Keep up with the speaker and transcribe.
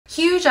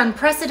Huge,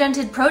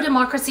 unprecedented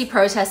pro-democracy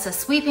protests are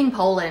sweeping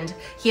Poland.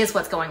 Here's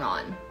what's going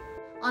on.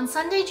 On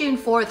Sunday, June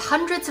 4th,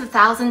 hundreds of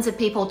thousands of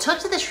people took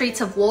to the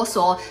streets of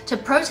Warsaw to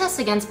protest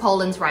against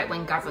Poland's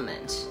right-wing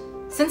government.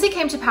 Since it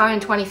came to power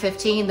in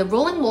 2015, the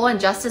ruling Law and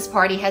Justice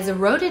Party has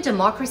eroded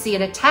democracy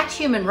and attacked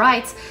human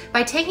rights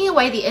by taking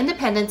away the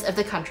independence of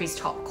the country's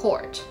top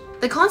court.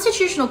 The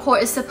Constitutional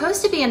Court is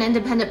supposed to be an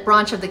independent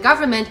branch of the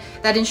government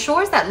that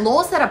ensures that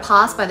laws that are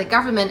passed by the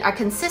government are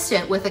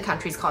consistent with the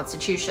country's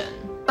constitution.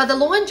 But the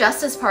Law and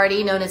Justice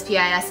Party, known as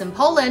PiS in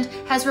Poland,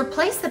 has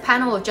replaced the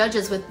panel of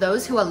judges with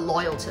those who are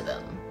loyal to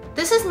them.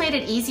 This has made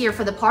it easier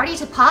for the party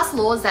to pass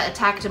laws that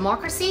attack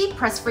democracy,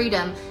 press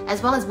freedom,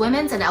 as well as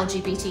women's and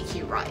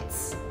LGBTQ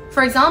rights.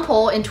 For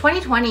example, in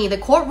 2020, the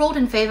court ruled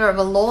in favor of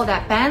a law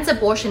that bans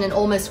abortion in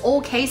almost all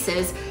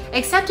cases,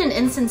 except in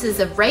instances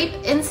of rape,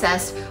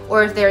 incest,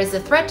 or if there is a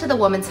threat to the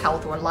woman's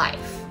health or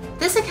life.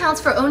 This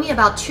accounts for only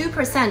about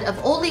 2%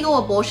 of all legal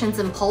abortions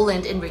in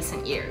Poland in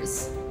recent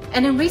years.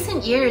 And in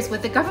recent years,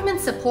 with the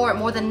government's support,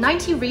 more than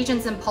 90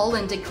 regions in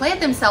Poland declared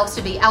themselves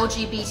to be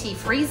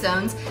LGBT-free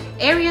zones,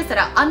 areas that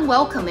are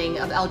unwelcoming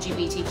of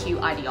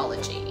LGBTQ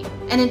ideology.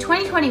 And in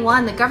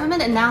 2021, the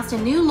government announced a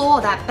new law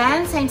that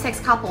bans same-sex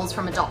couples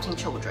from adopting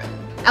children.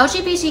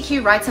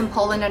 LGBTQ rights in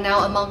Poland are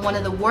now among one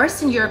of the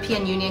worst in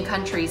European Union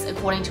countries,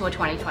 according to a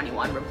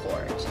 2021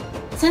 report.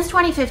 Since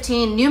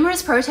 2015,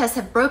 numerous protests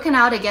have broken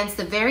out against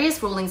the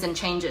various rulings and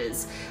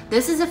changes.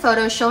 This is a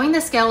photo showing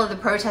the scale of the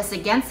protests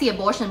against the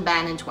abortion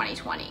ban in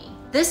 2020.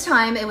 This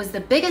time, it was the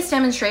biggest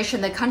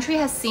demonstration the country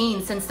has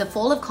seen since the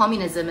fall of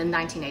communism in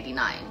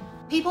 1989.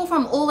 People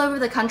from all over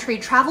the country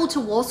traveled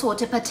to Warsaw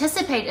to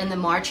participate in the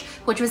march,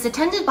 which was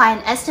attended by an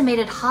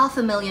estimated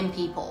 500,000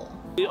 people.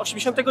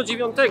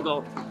 89,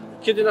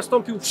 kiedy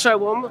nastąpił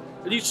przełom,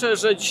 liczę,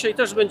 że dzisiaj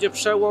też będzie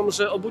przełom,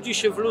 że obudzi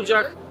się w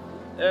ludziach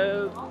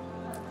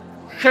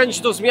chęć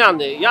do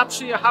zmiany. Ja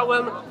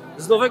przyjechałem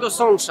z Nowego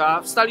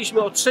Sącza,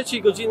 wstaliśmy o 3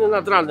 godziny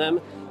nad ranem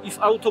i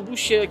w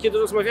autobusie, kiedy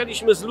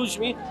rozmawialiśmy z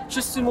ludźmi,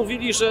 wszyscy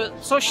mówili, że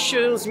coś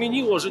się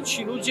zmieniło, że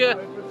ci ludzie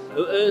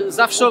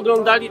zawsze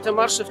oglądali te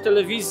marsze w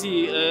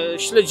telewizji,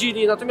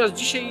 śledzili, natomiast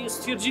dzisiaj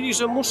stwierdzili,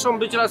 że muszą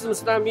być razem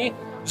z nami,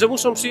 że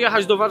muszą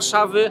przyjechać do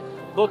Warszawy,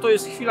 bo to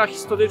jest chwila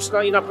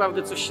historyczna i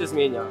naprawdę coś się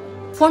zmienia.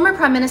 Former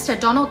Prime Minister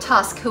Donald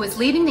Tusk, who is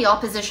leading the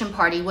opposition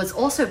party, was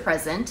also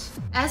present,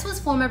 as was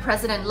former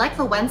President Lech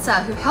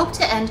Wałęsa, who helped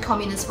to end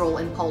communist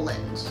rule in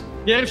Poland.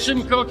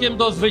 Pierwszym krokiem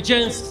do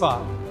zwycięstwa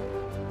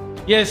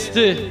jest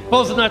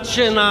poznać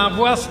się na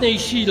własnej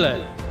sile.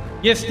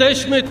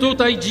 Jesteśmy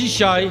tutaj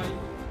dzisiaj,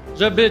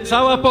 żeby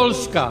cała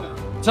Polska,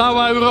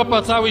 cała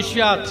Europa, cały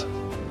świat,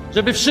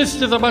 żeby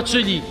wszyscy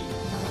zobaczyli,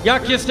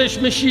 jak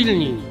jesteśmy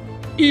silni,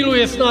 ilu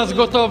jest nas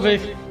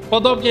gotowych,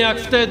 podobnie jak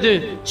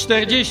wtedy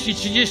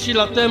 40-30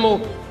 lat temu,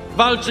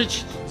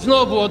 walczyć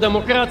znowu o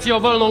demokrację, o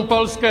wolną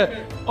Polskę,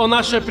 o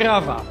nasze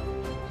prawa.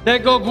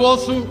 Tego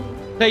głosu,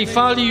 tej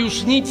fali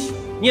już nic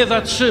nie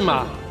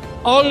zatrzyma.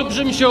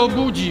 Olbrzym się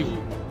obudził.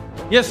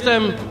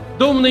 Jestem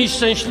dumny i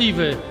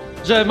szczęśliwy,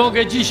 że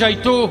mogę dzisiaj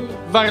tu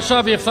w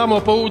Warszawie w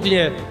samo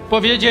południe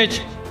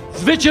powiedzieć: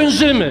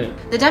 zwyciężymy!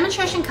 The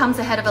demonstration comes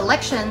ahead of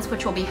elections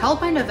which will be held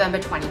by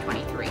November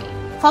 2023.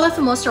 Follow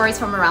for more stories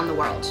from around the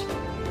world.